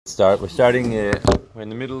We're starting. We're in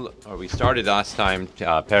the middle, or we started last time.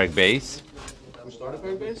 Perek Beis. We started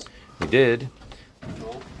Perek Beis? We did.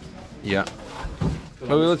 No. Yeah.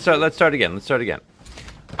 Well, let's start again.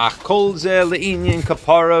 Achol ze le'inyan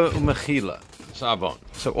kapara u'mechila.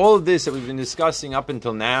 So all of this that we've been discussing up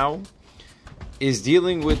until now is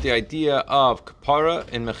dealing with the idea of kapara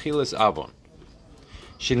and mechilas avon.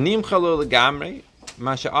 Shenimcha lo legamrei.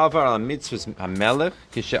 So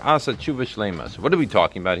what are we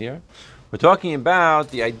talking about here? We're talking about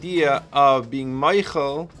the idea of being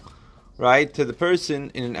meichel, right, to the person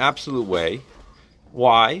in an absolute way.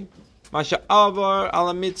 Why? This is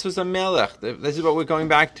what we're going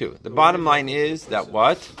back to. The bottom line is that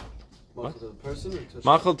what? Machel to the person?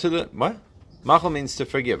 Machel to the what? Machel means to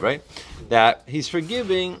forgive, right? That he's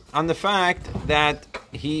forgiving on the fact that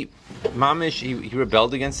he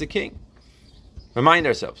rebelled against the king. Remind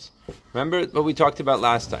ourselves. Remember what we talked about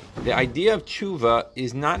last time. The idea of tshuva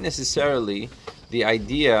is not necessarily the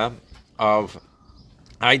idea of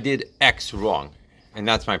I did X wrong, and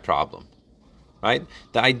that's my problem. Right?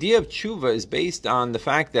 The idea of tshuva is based on the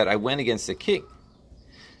fact that I went against the king.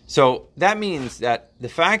 So that means that the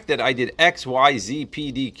fact that I did X, Y, Z,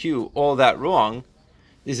 P, D, Q, all that wrong,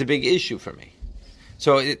 is a big issue for me.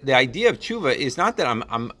 So the idea of tshuva is not that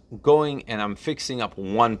I'm going and I'm fixing up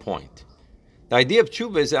one point. The idea of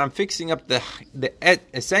tshuva is that I'm fixing up the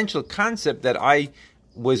essential concept that I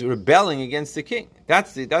was rebelling against the king.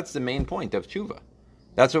 That's the main point of tshuva.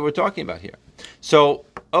 That's what we're talking about here. So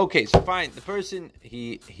fine. The person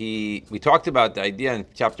we talked about the idea in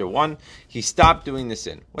chapter 1. He stopped doing the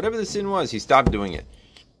sin. Whatever the sin was, he stopped doing it.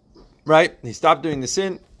 Right? He stopped doing the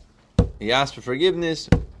sin. He asked for forgiveness.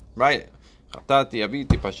 Right? Chatati,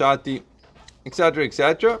 aviti, pashati,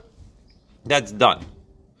 etc. That's done.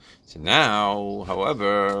 So now,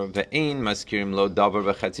 however, ve'ein maskirim lo davar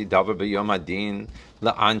v'chetzi davar b'yom adin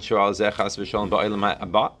la'anshur al zechas v'shalom ba'olam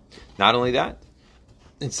haba. Not only that,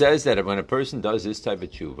 it says that when a person does this type of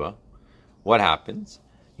tshuva, what happens?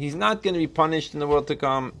 He's not going to be punished in the world to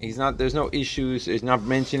come. There's no issues. He's not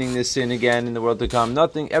mentioning this sin again in the world to come.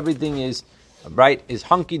 Nothing. Everything is right. Is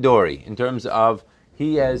hunky dory in terms of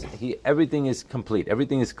everything is complete.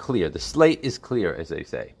 Everything is clear. The slate is clear, as they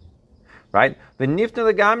say. Right? Right?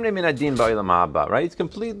 It's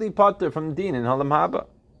completely potter from din in Halam Haba.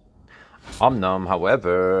 Amnam,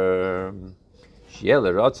 however,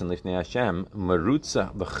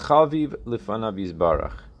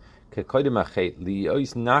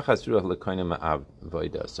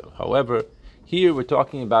 however, here we're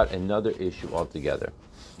talking about another issue altogether.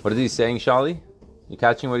 What is he saying, Shali? You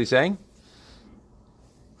catching what he's saying?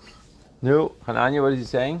 No, Hananya, what is he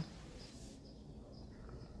saying?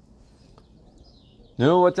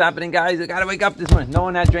 No, what's happening, guys? I gotta wake up this morning. No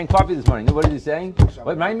one had drank coffee this morning. What is he saying?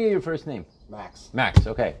 Remind me of your first name. Max.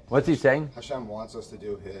 Okay. What's he saying? Hashem wants us to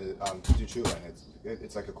do his tshuva, and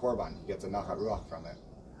it's like a korban. He gets a nachat ruach from it.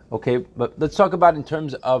 Okay, but let's talk about in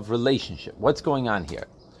terms of relationship. What's going on here?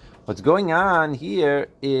 What's going on here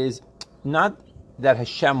is not that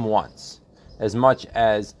Hashem wants, as much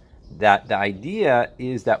as that the idea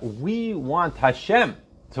is that we want Hashem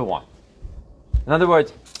to want. In other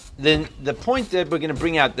words, then the point that we're going to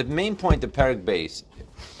bring out, the main point of Perek Beis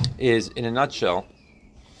is, in a nutshell,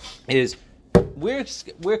 is we're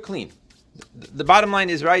clean. The bottom line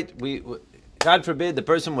is, right, we God forbid the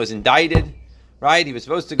person was indicted, right, he was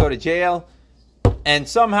supposed to go to jail, and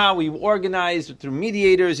somehow we organized through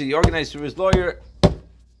mediators, he organized through his lawyer,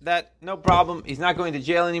 that no problem, he's not going to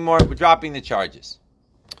jail anymore, we're dropping the charges.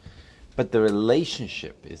 But the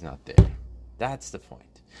relationship is not there. That's the point.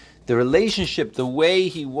 The relationship, the way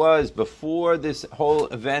he was before this whole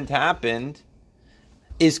event happened,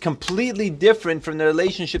 is completely different from the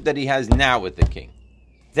relationship that he has now with the king.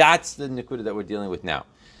 That's the nikuda that we're dealing with now.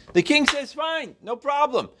 The king says, "Fine, no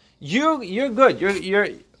problem. You're good. You're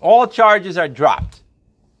all charges are dropped."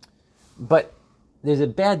 But there's a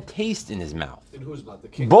bad taste in his mouth. And who's about the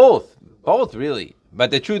king? Both really.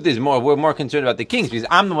 But the truth is, we're more concerned about the kings because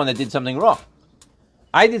I'm the one that did something wrong.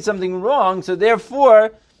 I did something wrong, so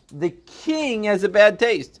therefore the king has a bad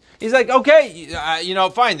taste. He's like, okay,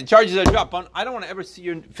 fine, the charges are dropped. I don't want to ever see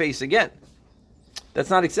your face again. That's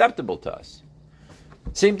not acceptable to us.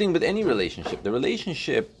 Same thing with any relationship. The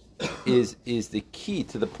relationship is the key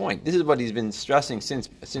to the point. This is what he's been stressing since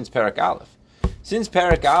Perek Aleph. Since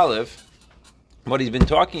Perek Aleph, what he's been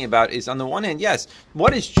talking about is, on the one hand, yes,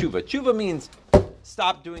 what is tshuva? Tshuva means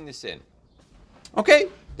stop doing the sin. Okay,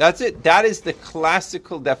 that's it. That is the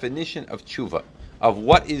classical definition of tshuva, of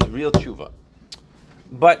what is real tshuva.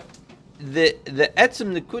 But the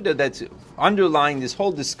etzem nekuda that's underlying this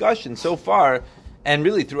whole discussion so far, and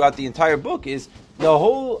really throughout the entire book, is The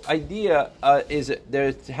whole idea is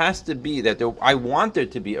there has to be I want there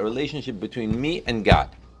to be a relationship between me and God.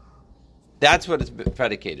 That's what it's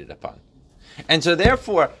predicated upon. And so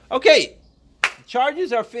therefore, okay,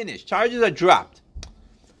 charges are finished, charges are dropped.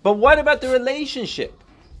 But what about the relationship?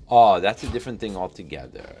 Oh, that's a different thing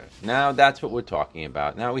altogether. Now that's what we're talking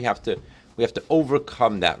about. Now we have to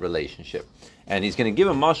overcome that relationship. And he's going to give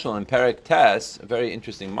a mashal in Perek Tes, a very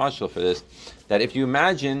interesting mashal for this, that if you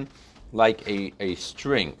imagine like a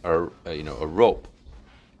string or a rope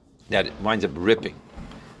that winds up ripping,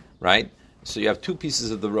 right? So you have two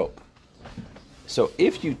pieces of the rope. So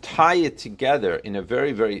if you tie it together in a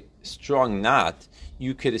very, very strong knot,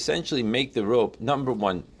 you could essentially make the rope, number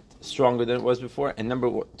one, stronger than it was before, and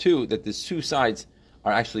number two, that the two sides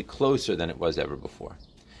are actually closer than it was ever before.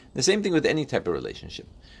 The same thing with any type of relationship.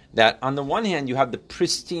 That on the one hand, you have the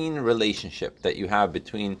pristine relationship that you have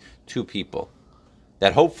between two people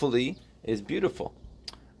that hopefully is beautiful.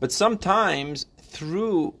 But sometimes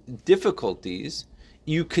through difficulties,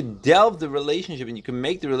 you could delve the relationship and you can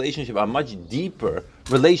make the relationship a much deeper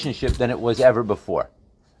relationship than it was ever before.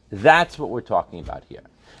 That's what we're talking about here.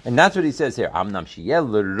 And that's what he says here. Amnam sheyeh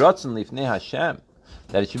l'rotzon lifnei Hashem.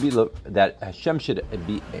 That it should be that Hashem should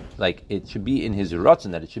be like it should be in His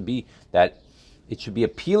rotzon. That it should be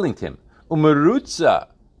appealing to Him. Umerutza,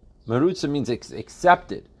 merutza means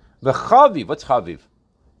accepted. V'chaviv, what's chaviv?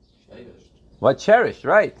 Cherished. What cherished,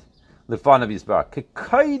 right? Lefanav yisbar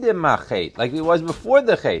kekaydem machet, like it was before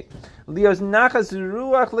the chet. Lios nachas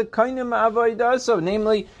ruach lekaynim avodaso.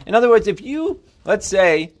 Namely, in other words, if you, let's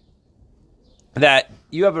say that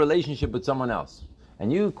you have a relationship with someone else,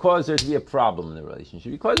 and you cause there to be a problem in the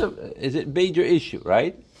relationship, is it a major issue,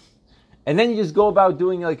 right? And then you just go about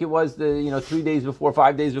doing like it was 3 days before,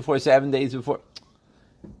 5 days before, 7 days before.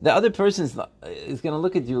 The other person is going to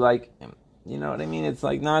look at you like, you know what I mean? It's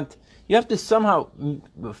like not. You have to somehow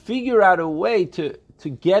figure out a way to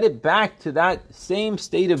get it back to that same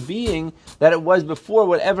state of being that it was before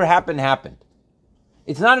whatever happened.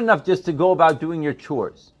 It's not enough just to go about doing your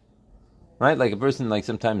chores, right? Like a person, like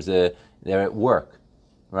sometimes they're at work,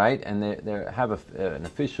 right? And they have an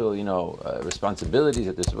official, responsibilities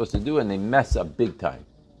that they're supposed to do, and they mess up big time.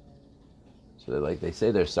 So they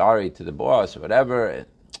say they're sorry to the boss or whatever,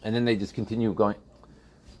 and then they just continue going.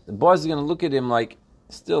 The boss is going to look at him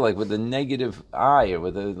still with a negative eye or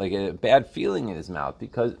with a bad feeling in his mouth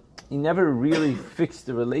because he never really fixed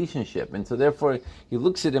the relationship, and so therefore he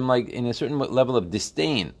looks at him in a certain level of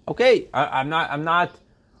disdain. Okay, I'm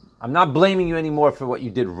not blaming you anymore for what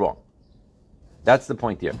you did wrong. That's the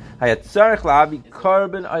point here. What? Is that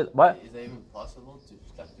even possible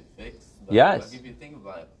to fix? Yes. If you think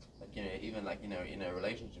about it, even in a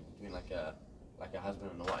relationship between a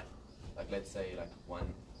husband and a wife, let's say one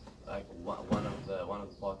of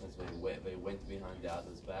the partners they went behind the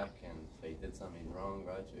other's back and they did something wrong,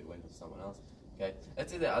 right? So they went with someone else. Okay,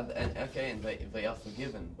 let's say and they are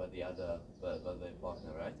forgiven by the other by their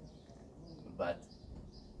partner, right? But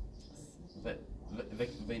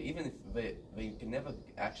even if they can never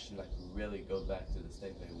actually really go back to the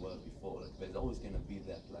state they were before. There's always going to be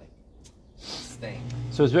that stain.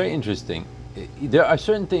 So it's very interesting. There are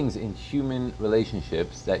certain things in human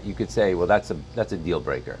relationships that you could say, well, that's a deal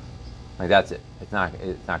breaker. That's it. It's not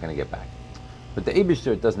going to get back. But the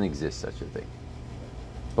Eibishter, it doesn't exist such a thing.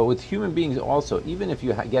 But with human beings also, even if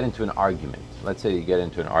you get into an argument, let's say you get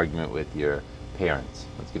into an argument with your parents.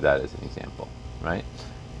 Let's give that as an example, right?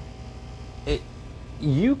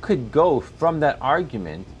 You could go from that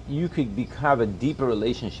argument, you could have a deeper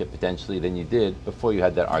relationship potentially than you did before you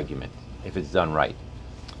had that argument, if it's done right.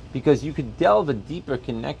 Because you could delve a deeper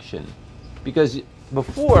connection. Because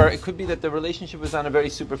before, it could be that the relationship was on a very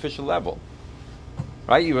superficial level.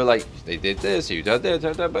 Right? You were like, they did this, you did this,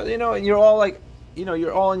 but and you're all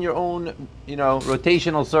you're all in your own,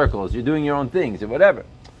 rotational circles, you're doing your own things or whatever.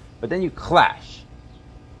 But then you clash.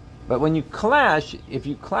 But when you clash, if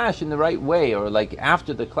you clash in the right way, or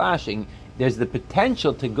after the clashing, there's the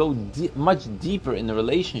potential to go much deeper in the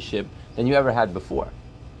relationship than you ever had before.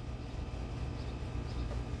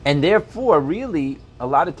 And therefore, really, a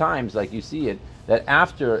lot of times, you see it, that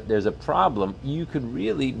after there's a problem, you could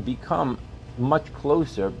really become much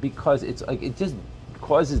closer because it's it just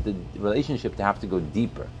causes the relationship to have to go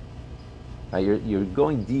deeper. Right? You're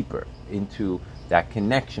going deeper into that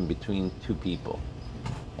connection between two people,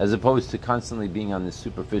 as opposed to constantly being on this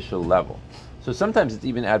superficial level. So sometimes it's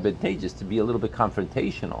even advantageous to be a little bit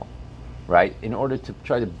confrontational, right, in order to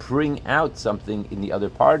try to bring out something in the other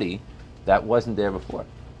party that wasn't there before,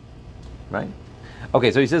 right?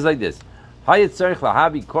 Okay, so he says like this, so he has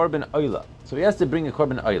to bring a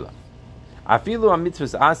korban oila. Afilu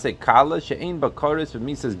mitzvahs ase kala she'ein bakaris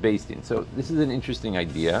v'misas beistin. So this is an interesting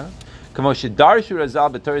idea. Kamo shedarshu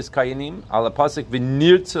razal b'toris kayanim ala pasuk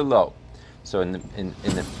v'nirtzelo. So in the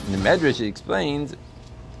Medrash it explains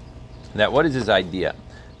that what is this idea?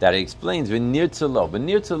 That it explains v'nirtzelo.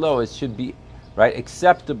 V'nirtzelo should be right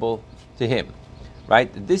acceptable to him. Right?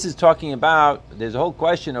 This is talking about, there's a whole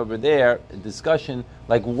question over there, a discussion,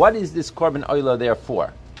 like what is this korban oila there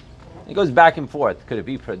for? It goes back and forth. Could it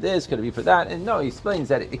be for this? Could it be for that? And no, he explains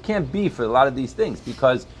that it can't be for a lot of these things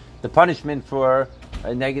because the punishment for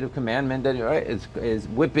a negative commandment that right, is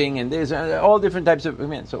whipping, and there's all different types of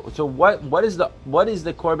commands. So what is the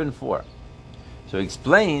korban for? So he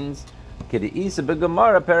explains Kedisa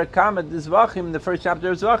beGemara Perakama Zvachim, in the first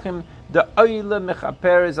chapter of Zvachim, the oila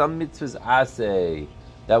mechaperes al mitzvahs aseh.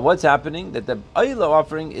 That what's happening? That the oila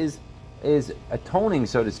offering is atoning,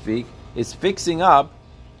 so to speak, is fixing up,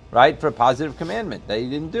 right, for a positive commandment that he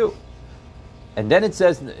didn't do. And then it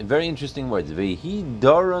says very interesting words. Vehi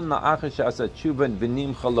doron la'achash asa tshuva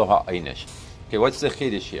v'nimcha lo ha'einish. Okay, what's the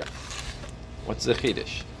chiddush here? What's the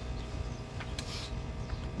chiddush?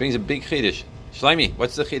 Brings a big chiddush. Shlomi,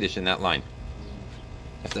 what's the chiddush in that line?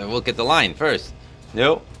 Have to look at the line first.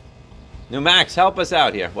 No, Max, help us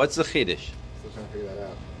out here. What's the chiddush? Still trying to figure that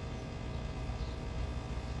out.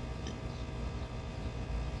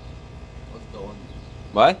 What's the one?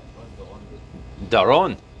 What? What's the one?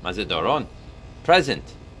 Daron. What's it Daron? Present.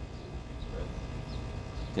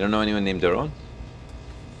 You don't know anyone named Daron?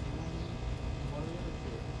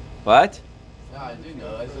 What? Yeah, I do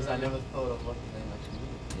know. It's just I never thought of what the name actually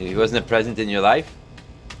means. He wasn't a present in your life?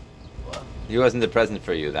 What? He wasn't a present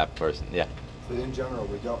for you, that person. Yeah. But in general,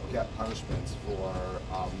 we don't get punishments for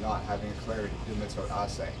not having a clarity to mitzvot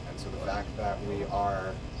aseh. And so the fact that we're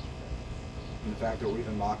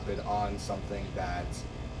even makbid on something that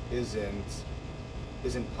isn't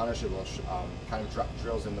punishable, kind of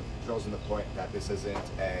drills in the point that this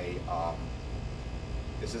isn't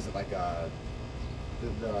like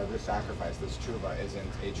the sacrifice. This tshuva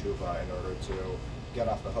isn't a tshuva in order to get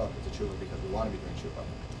off the hook. It's a tshuva because we want to be doing tshuva.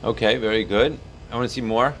 Okay, very good. I want to see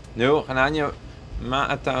more. No, Hananya, ma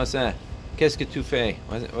ata oseh? Qu'est-ce que tu fais?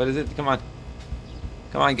 What is it? Come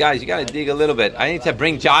on, guys, you got to dig a little bit. I need to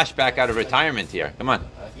bring Josh back out of retirement here. Come on.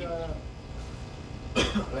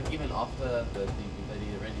 Like even after that he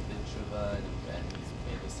already did tshuva and he's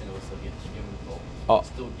made the sin was forgiven for, Oh.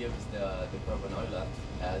 still gives the korban oila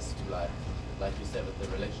as to like you said with the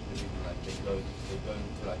relationship, even like they go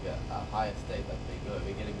into like a higher state, like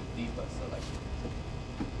they're getting deeper. So like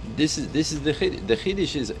This is the chiddush. The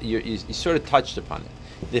chiddush is you sort of touched upon it.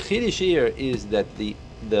 The chiddush here is that the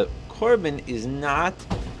korban is not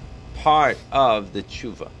part of the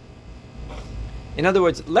tshuva. In other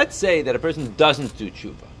words, let's say that a person doesn't do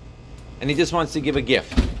tshuva, and he just wants to give a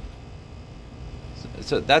gift.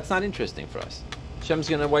 So that's not interesting for us. Hashem's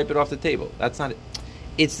going to wipe it off the table. That's not it.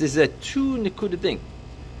 This is a two nekuda thing.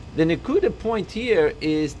 The nekuda point here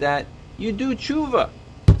is that you do tshuva.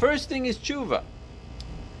 First thing is tshuva.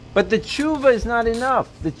 But the tshuva is not enough.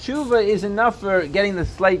 The tshuva is enough for getting the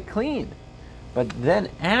slate clean. But then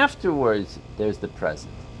afterwards, there's the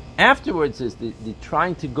present. Afterwards is the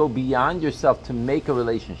trying to go beyond yourself to make a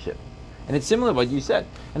relationship. And it's similar to what you said.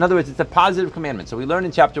 In other words, it's a positive commandment. So we learned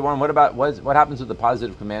in chapter 1, what happens with the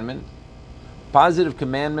positive commandment? Positive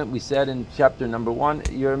commandment, we said in chapter number 1,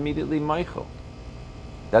 you're immediately Michael.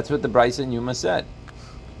 That's what the Brisa and Yuma said.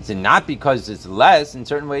 It's not because it's less. In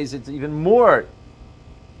certain ways, it's even more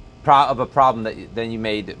of a problem than you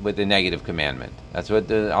made with the negative commandment. That's what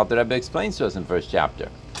the Alter Rebbe explains to us in first chapter,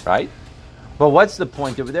 right? But what's the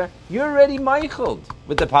point over there? You're already Michaeled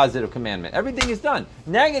with the positive commandment. Everything is done.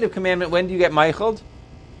 Negative commandment, when do you get Michaeled?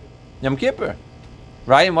 Yom Kippur.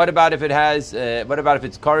 Right? And what about if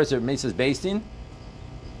it's Chorus or Mesas Beistin?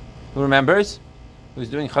 Who remembers? Who's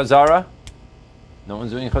doing Chazara? No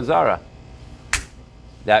one's doing Chazara.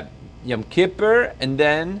 That Yom Kippur and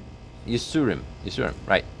then Yisurim,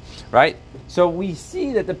 right? So we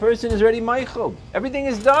see that the person is already Michaeled. Everything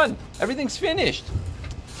is done. Everything's finished.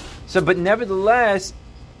 So, but nevertheless,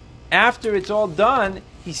 after it's all done,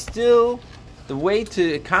 the way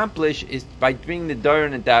to accomplish is by bringing the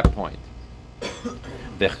Daran at that point.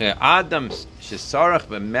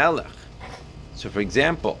 So, for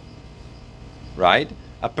example, right,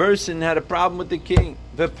 a person had a problem with the king,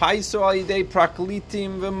 and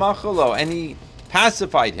he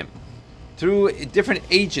pacified him through different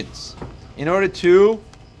agents in order to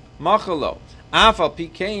machalo.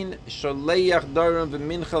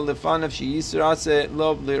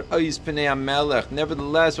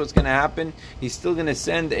 Nevertheless, what's going to happen? He's still going to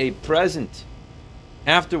send a present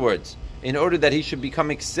afterwards in order that he should become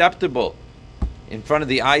acceptable in front of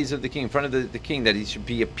the eyes of the king, in front of the king, that he should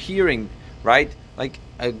be appearing, right, like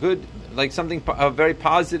a good, like something, a very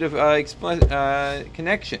positive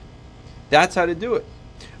connection. That's how to do it.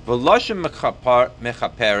 V'loshem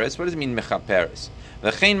mechaperes. What does it mean mechaperes?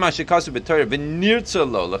 V'chein mashikasu b'Torah v'nirtza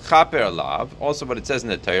lo lechaper alav. Also, what it says in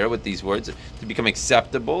the Torah with these words, to become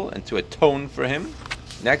acceptable and to atone for him.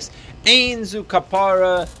 Next, ein zu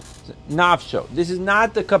kapara nafsho. This is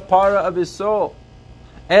not the kapara of his soul.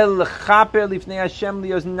 El lechaper lifnei Hashem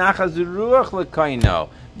lios nachas ruach lekaino.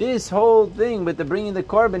 This whole thing with the bringing the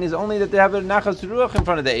korban is only that they have a nachas ruach in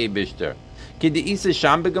front of the Eibishter. K'de'isa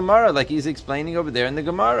sham be'Gemara, like he's explaining over there in the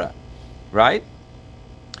Gemara, right?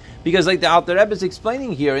 Because like the Alter Rebbe is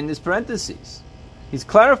explaining here in this parentheses, he's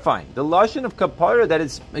clarifying the lashon of kapara that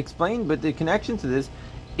is explained, but the connection to this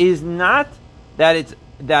is not that it's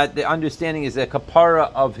that the understanding is a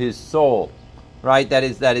kapara of his soul, right? That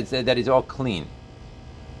is all clean,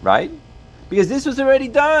 right? Because this was already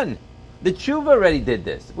done. The tshuva already did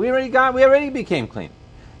this. We already became clean.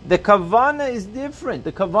 The kavana is different.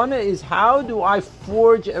 The kavana is, how do I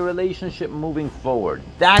forge a relationship moving forward?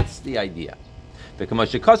 That's the idea. Be continually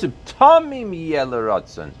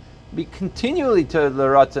to the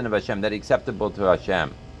ratzon of Hashem, that is acceptable to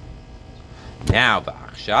Hashem. Now,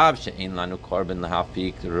 so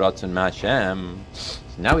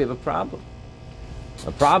now we have a problem.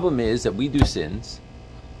 The problem is that we do sins.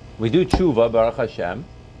 We do tshuva, Baruch Hashem,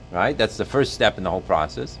 right? That's the first step in the whole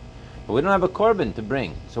process. But we don't have a korban to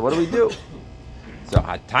bring. So what do? So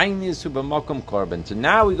hataynis ubamakom korban. So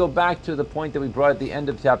now we go back to the point that we brought at the end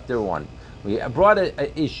of chapter 1. We brought an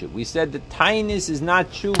issue. We said that tainis is not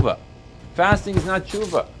tshuva. Fasting is not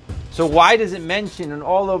tshuva. So why does it mention and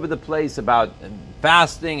all over the place about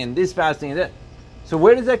fasting and this fasting and that? So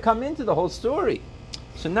where does that come into the whole story?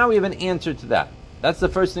 So now we have an answer to that. That's the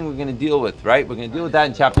first thing we're going to deal with, right? We're going to deal with that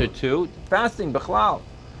in chapter 2. Fasting, bichlal.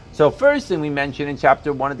 So first thing we mentioned in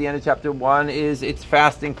chapter 1, at the end of chapter 1, is it's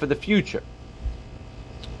fasting for the future.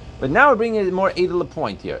 But now we're bringing a more edel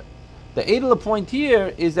point here. The edel point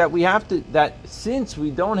here is that we have to, that since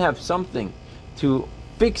we don't have something to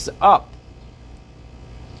fix up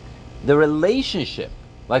the relationship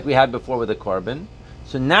like we had before with the korban,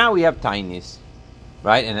 so now we have tainis,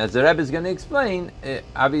 right? And as the Rebbe is going to explain,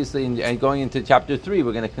 obviously, and going into chapter 3,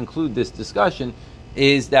 we're going to conclude this discussion,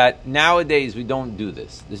 is that nowadays we don't do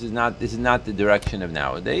this. This is not the direction of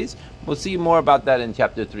nowadays. We'll see more about that in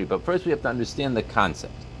chapter 3. But first we have to understand the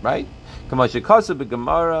concept, right?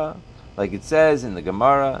 Gemara, like it says in the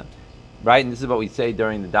Gemara, right? And this is what we say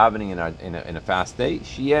during the davening in a fast day.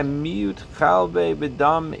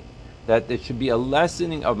 That there should be a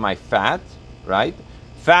lessening of my fat, right?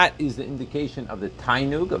 Fat is the indication of the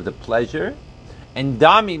tainug, of the pleasure, and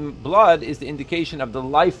dami, blood, is the indication of the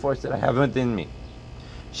life force that I have within me.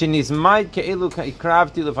 It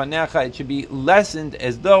should be lessened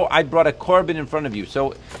as though I brought a korban in front of you.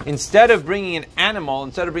 So instead of bringing an animal,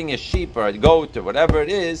 instead of bringing a sheep or a goat or whatever it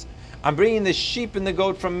is, I'm bringing the sheep and the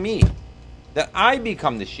goat from me. That I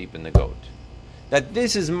become the sheep and the goat. That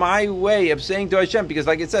this is my way of saying to Hashem, because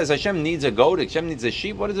like it says, Hashem needs a goat, Hashem needs a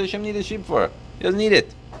sheep. What does Hashem need a sheep for? He doesn't need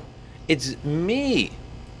it. It's me.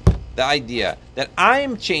 The idea that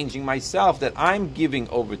I'm changing myself, that I'm giving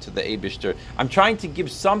over to the Eibishter. I'm trying to give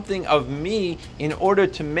something of me in order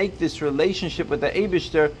to make this relationship with the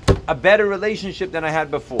Eibishter a better relationship than I had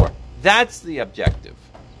before. That's the objective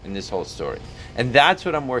in this whole story. And that's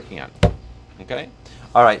what I'm working on. Okay?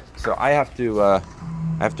 All right, so I have to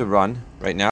run right now.